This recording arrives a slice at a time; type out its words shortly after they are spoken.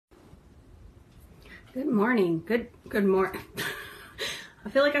Good morning. Good morning. I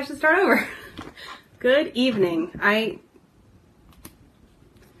feel like I should start over. Good evening. I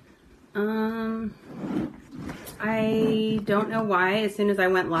don't know why as soon as I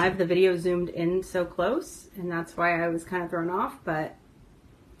went live the video zoomed in so close, and that's why I was kind of thrown off, but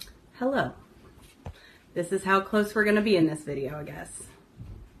hello. This is how close we're going to be in this video, I guess.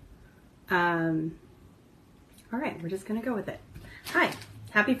 All right, we're just going to go with it. Hi,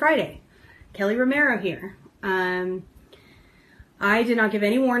 happy Friday. Kelli Romero here. I did not give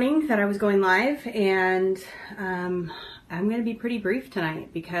any warning that I was going live, and I'm going to be pretty brief tonight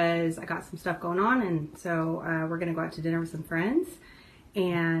because I got some stuff going on, and so we're going to go out to dinner with some friends,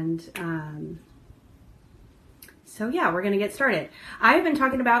 and so yeah, we're going to get started. I've been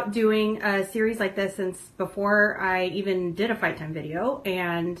talking about doing a series like this since before I even did a Fight Time video,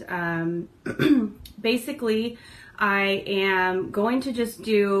 and basically I am going to just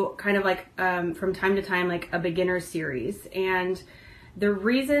do kind of like from time to time like a beginner series. And the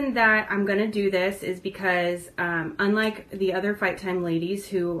reason that I'm going to do this is because unlike the other Fight Time ladies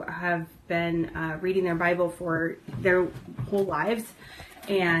who have been reading their Bible for their whole lives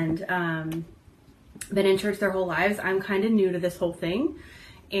and been in church their whole lives, I'm kind of new to this whole thing.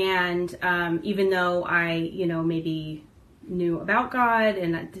 And even though I, maybe knew about God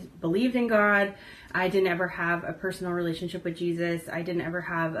and believed in God, I didn't ever have a personal relationship with Jesus. I didn't ever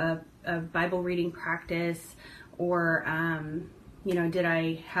have a Bible reading practice, or, did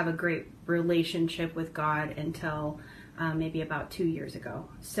I have a great relationship with God until maybe about 2 years ago.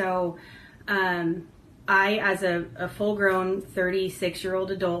 So I, as a full-grown 36-year-old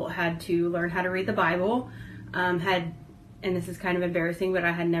adult, had to learn how to read the Bible. And this is kind of embarrassing, but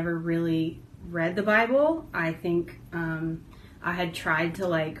I had never really read the Bible. I think I had tried to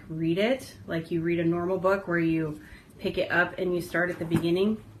read it like you read a normal book, where you pick it up and you start at the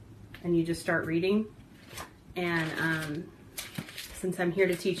beginning and you just start reading. And since I'm here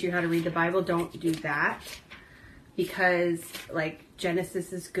to teach you how to read the Bible, don't do that, because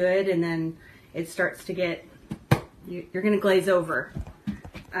Genesis is good and then it starts to get, you're going to glaze over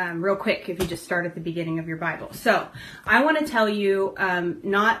real quick if you just start at the beginning of your Bible. So I want to tell you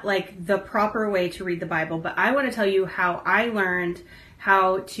not the proper way to read the Bible, but I want to tell you how I learned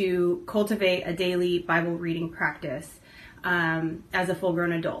how to cultivate a daily Bible reading practice as a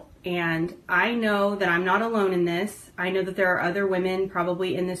full-grown adult. And I know that I'm not alone in this. I know that there are other women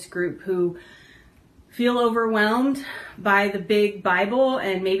probably in this group who feel overwhelmed by the big Bible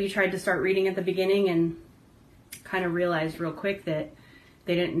and maybe tried to start reading at the beginning and kind of realized real quick that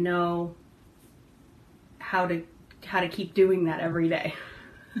they didn't know how to keep doing that every day.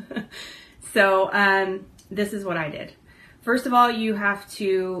 So this is what I did. First of all, you have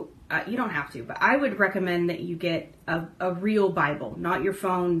to, you don't have to, but I would recommend that you get a real Bible, not your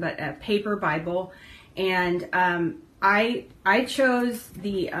phone, but a paper Bible. And I chose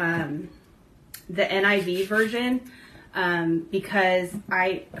the NIV version because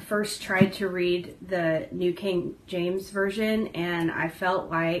I first tried to read the New King James Version, and I felt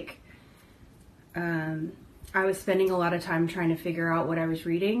like I was spending a lot of time trying to figure out what I was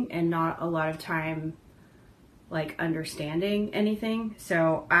reading and not a lot of time understanding anything.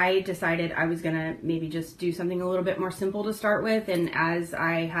 So I decided I was gonna maybe just do something a little bit more simple to start with, and as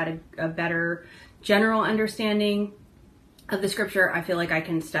I had a better general understanding of the scripture, I feel like I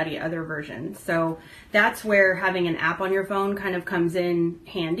can study other versions. So that's where having an app on your phone kind of comes in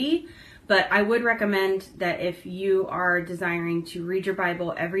handy. But I would recommend that if you are desiring to read your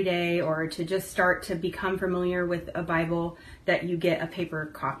Bible every day, or to just start to become familiar with a Bible, that you get a paper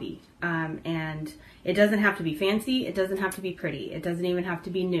copy. And it doesn't have to be fancy. It doesn't have to be pretty. It doesn't even have to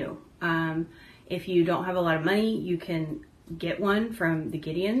be new. If you don't have a lot of money, you can get one from the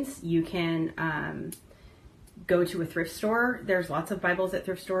Gideons. You can go to a thrift store. There's lots of Bibles at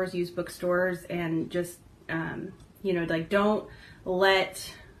thrift stores, used bookstores, and just, don't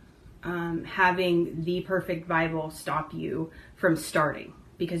let having the perfect Bible stop you from starting,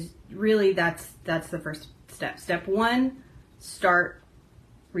 because really that's the first step. Step one, start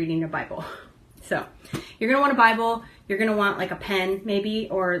reading a Bible. So you're going to want a Bible. You're going to want a pen maybe,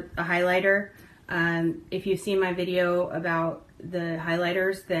 or a highlighter. If you've seen my video about the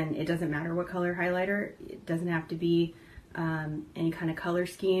highlighters, then it doesn't matter what color highlighter. It doesn't have to be any kind of color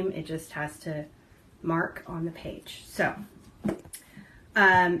scheme. It just has to mark on the page. So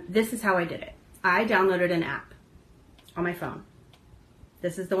this is how I did it. I downloaded an app on my phone.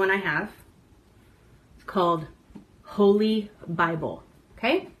 This is the one I have. It's called Holy Bible.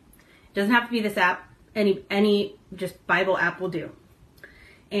 Okay? It doesn't have to be this app. Any just Bible app will do.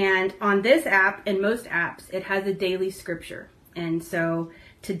 And on this app and most apps, it has a daily scripture. And so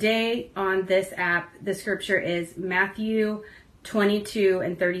Today on this app, the scripture is Matthew 22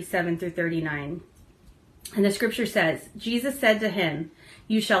 and 37 through 39. And the scripture says, Jesus said to him,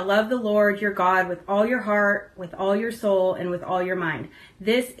 "You shall love the Lord your God with all your heart, with all your soul, and with all your mind.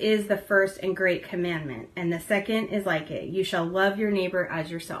 This is the first and great commandment. And the second is like it. You shall love your neighbor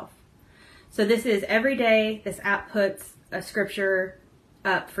as yourself." So this is every day. This app puts a scripture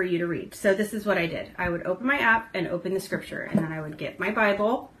up for you to read. So this is what I did. I would open my app and open the scripture, and then I would get my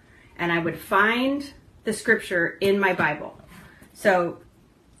Bible and I would find the scripture in my Bible. So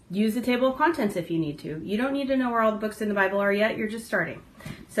use the table of contents if you need to. You don't need to know where all the books in the Bible are yet. You're just starting.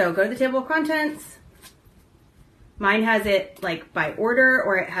 So go to the table of contents. Mine has it like by order,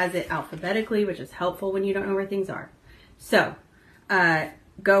 or it has it alphabetically, which is helpful when you don't know where things are. So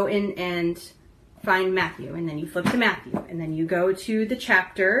go in and find Matthew, and then you flip to Matthew, and then you go to the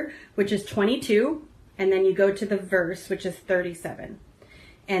chapter, which is 22, and then you go to the verse, which is 37.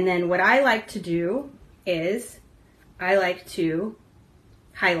 And then what I like to do is I like to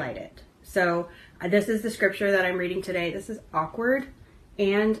highlight it. So this is the scripture that I'm reading today. This is awkward,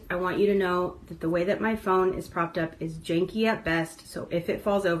 and I want you to know that the way that my phone is propped up is janky at best, so if it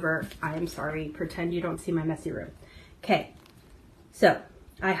falls over, I am sorry. Pretend you don't see my messy room. Okay, so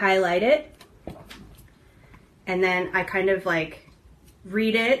I highlight it, and then I kind of like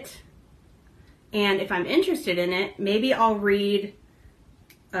read it, and if I'm interested in it, maybe I'll read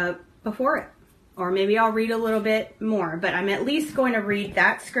before it, or maybe I'll read a little bit more, but I'm at least going to read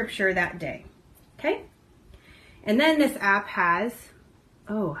that scripture that day. Okay? And then this app has,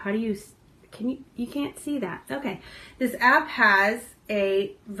 oh, how do you can't see that. Okay. This app has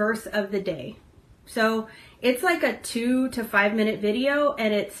a verse of the day. So it's like a 2 to 5 minute video,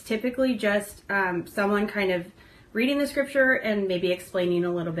 and it's typically just someone kind of reading the scripture and maybe explaining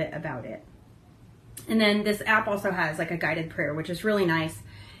a little bit about it. And then this app also has like a guided prayer, which is really nice,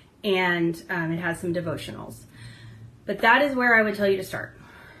 and it has some devotionals. But that is where I would tell you to start.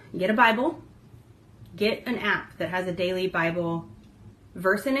 Get a Bible, get an app that has a daily Bible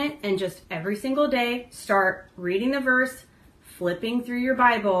verse in it, and just every single day start reading the verse, flipping through your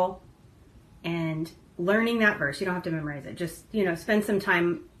Bible, and learning that verse. You don't have to memorize it. Just, spend some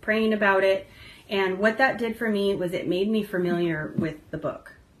time praying about it. And what that did for me was it made me familiar with the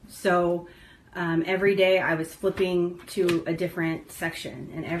book. So every day I was flipping to a different section,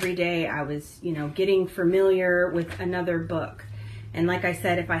 and every day I was, getting familiar with another book. And like I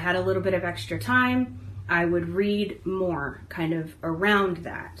said, if I had a little bit of extra time, I would read more kind of around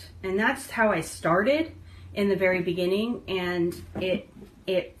that. And that's how I started in the very beginning. And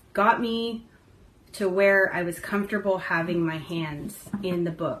it got me to where I was comfortable having my hands in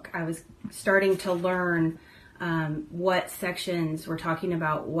the book. I was starting to learn what sections were talking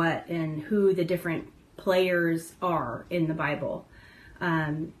about what and who the different players are in the Bible.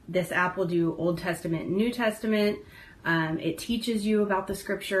 This app will do Old Testament and New Testament. It teaches you about the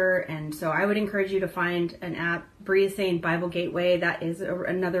scripture, and so I would encourage you to find an app. Bree is saying Bible Gateway. That is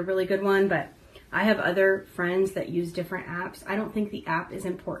another really good one, but I have other friends that use different apps. I don't think the app is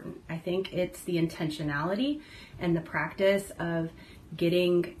important. I think it's the intentionality and the practice of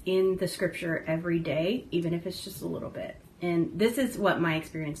getting in the scripture every day, even if it's just a little bit. And this is what my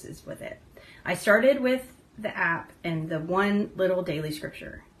experience is with it. I started with the app and the one little daily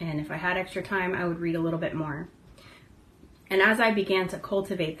scripture. And if I had extra time, I would read a little bit more. And as I began to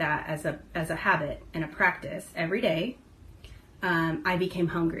cultivate that as a habit and a practice every day, I became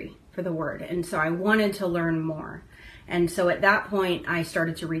hungry for the word. And so I wanted to learn more. And so at that point, I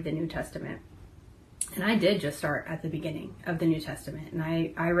started to read the New Testament. And I did just start at the beginning of the New Testament. And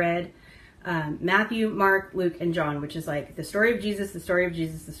I read Matthew, Mark, Luke, and John, which is like the story of Jesus, the story of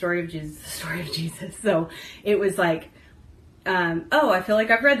Jesus, the story of Jesus, the story of Jesus. So it was like, I feel like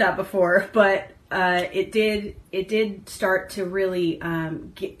I've read that before, but it did start to really,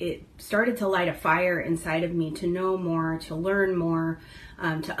 it started to light a fire inside of me to know more, to learn more,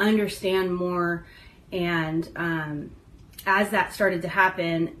 to understand more. And as that started to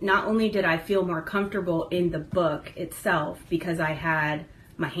happen, not only did I feel more comfortable in the book itself because I had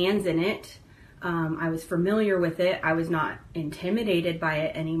my hands in it, I was familiar with it, I was not intimidated by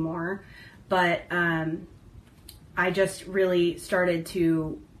it anymore, but I just really started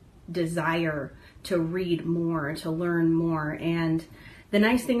to desire to read more, to learn more. And the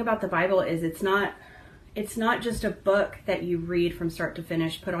nice thing about the Bible is it's not just a book that you read from start to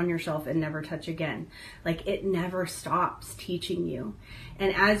finish, put on your shelf and never touch again. Like, it never stops teaching you.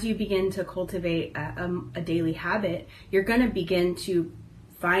 And as you begin to cultivate a daily habit, you're going to begin to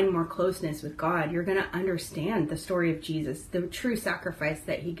find more closeness with God. You're going to understand the story of Jesus, the true sacrifice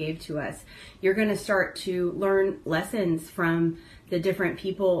that he gave to us. You're going to start to learn lessons from the different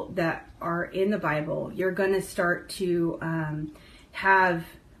people that are in the Bible. You're going to start to have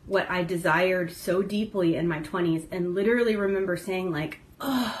what I desired so deeply in my 20s, and literally remember saying like,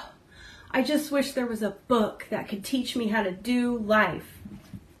 oh, I just wish there was a book that could teach me how to do life.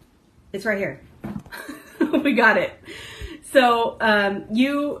 It's right here. We got it. So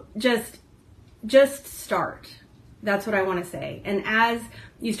you just start. That's what I want to say. And as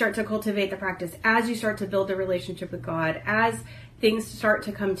you start to cultivate the practice, as you start to build a relationship with God, as things start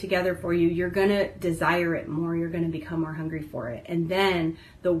to come together for you, you're going to desire it more. You're going to become more hungry for it. And then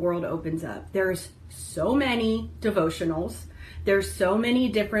the world opens up. There's so many devotionals. There's so many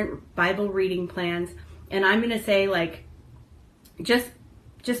different Bible reading plans. And I'm going to say, like, just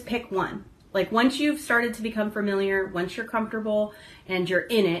pick one. Like, once you've started to become familiar, once you're comfortable and you're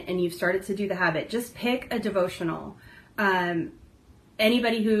in it and you've started to do the habit, just pick a devotional.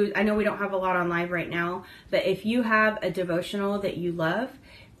 Anybody who, I know we don't have a lot on live right now, but if you have a devotional that you love,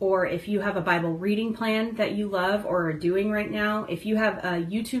 or if you have a Bible reading plan that you love or are doing right now, if you have a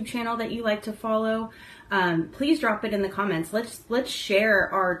YouTube channel that you like to follow, please drop it in the comments. Let's share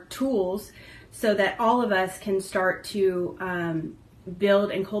our tools so that all of us can start to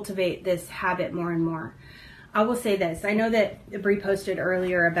build and cultivate this habit more and more. I will say this. I know that Bree posted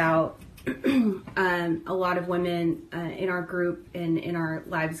earlier about a lot of women in our group and in our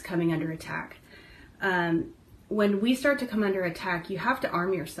lives coming under attack. When we start to come under attack, you have to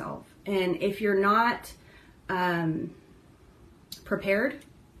arm yourself. And if you're not prepared,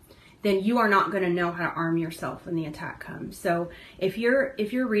 then you are not going to know how to arm yourself when the attack comes. So if you're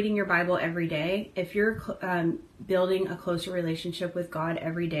reading your Bible every day, if you're building a closer relationship with God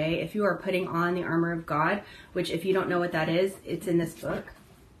every day, if you are putting on the armor of God, which if you don't know what that is, it's in this book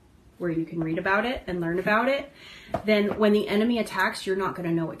where you can read about it and learn about it, then when the enemy attacks, you're not going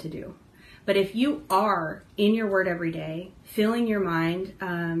to know what to do. But if you are in your word every day, filling your mind,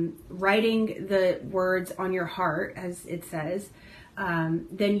 writing the words on your heart, as it says,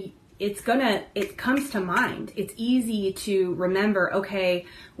 then it comes to mind. It's easy to remember, okay,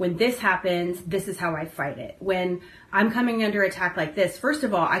 when this happens, this is how I fight it. When I'm coming under attack like this, first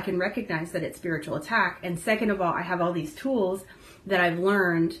of all, I can recognize that it's spiritual attack. And second of all, I have all these tools that I've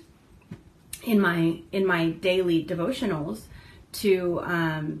learned in my daily devotionals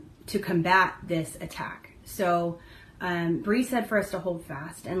to combat this attack. So Bree said for us to hold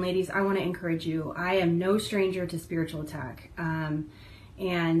fast. And ladies, I want to encourage you. I am no stranger to spiritual attack.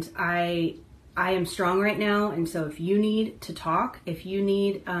 And I am strong right now. And so if you need to talk, if you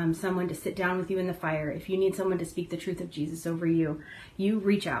need someone to sit down with you in the fire, if you need someone to speak the truth of Jesus over you, you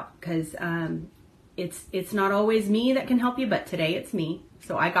reach out, because it's not always me that can help you, but today it's me.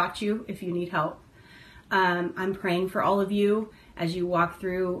 So I got you if you need help. I'm praying for all of you as you walk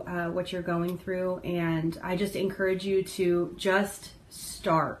through what you're going through. And I just encourage you to just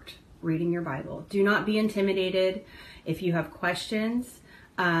start reading your Bible. Do not be intimidated. If you have questions,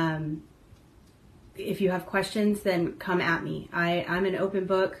 then come at me. I'm an open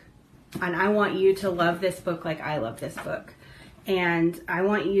book, and I want you to love this book like I love this book. And I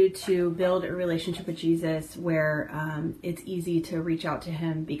want you to build a relationship with Jesus where it's easy to reach out to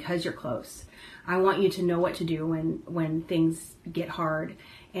him because you're close. I want you to know what to do when things get hard.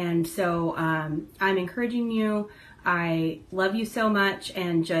 And so I'm encouraging you. I love you so much,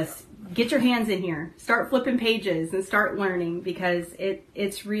 and just get your hands in here. Start flipping pages and start learning, because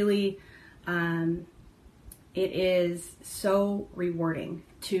it's really, it is so rewarding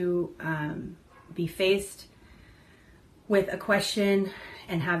to be faced with a question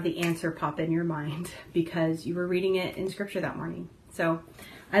and have the answer pop in your mind because you were reading it in scripture that morning. So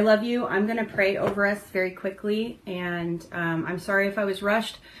I love you. I'm going to pray over us very quickly, and I'm sorry if I was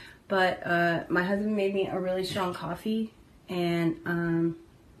rushed, but my husband made me a really strong coffee, and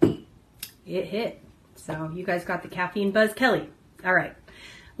it hit. So you guys got the caffeine buzz. Kelly. All right.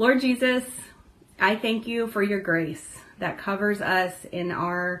 Lord Jesus, I thank you for your grace that covers us in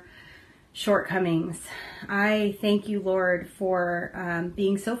our shortcomings. I thank you, Lord, for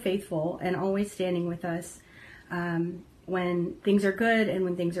being so faithful and always standing with us when things are good and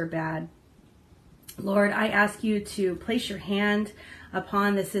when things are bad. Lord, I ask you to place your hand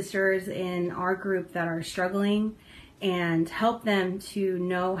upon the sisters in our group that are struggling and help them to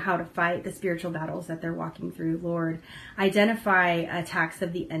know how to fight the spiritual battles that they're walking through. Lord, identify attacks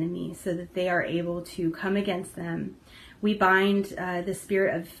of the enemy so that they are able to come against them. We bind the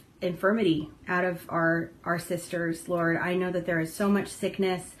spirit of infirmity out of our sisters, Lord. I know that there is so much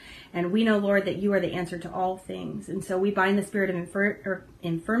sickness, and we know, Lord, that you are the answer to all things. And so we bind the spirit of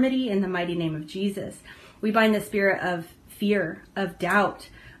infirmity in the mighty name of Jesus. We bind the spirit of fear, of doubt,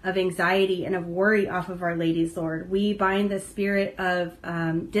 of anxiety, and of worry off of our ladies, Lord. We bind the spirit of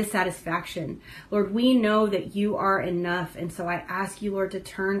dissatisfaction. Lord, we know that you are enough. And so I ask you, Lord, to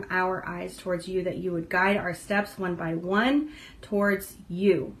turn our eyes towards you, that you would guide our steps one by one towards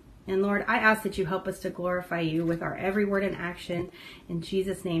you. And Lord, I ask that you help us to glorify you with our every word and action. In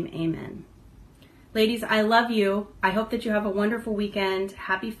Jesus' name, amen. Ladies, I love you. I hope that you have a wonderful weekend.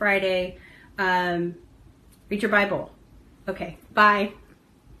 Happy Friday. Read your Bible. Okay, bye.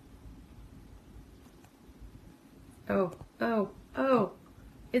 Oh,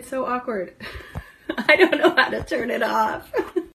 it's so awkward. I don't know how to turn it off.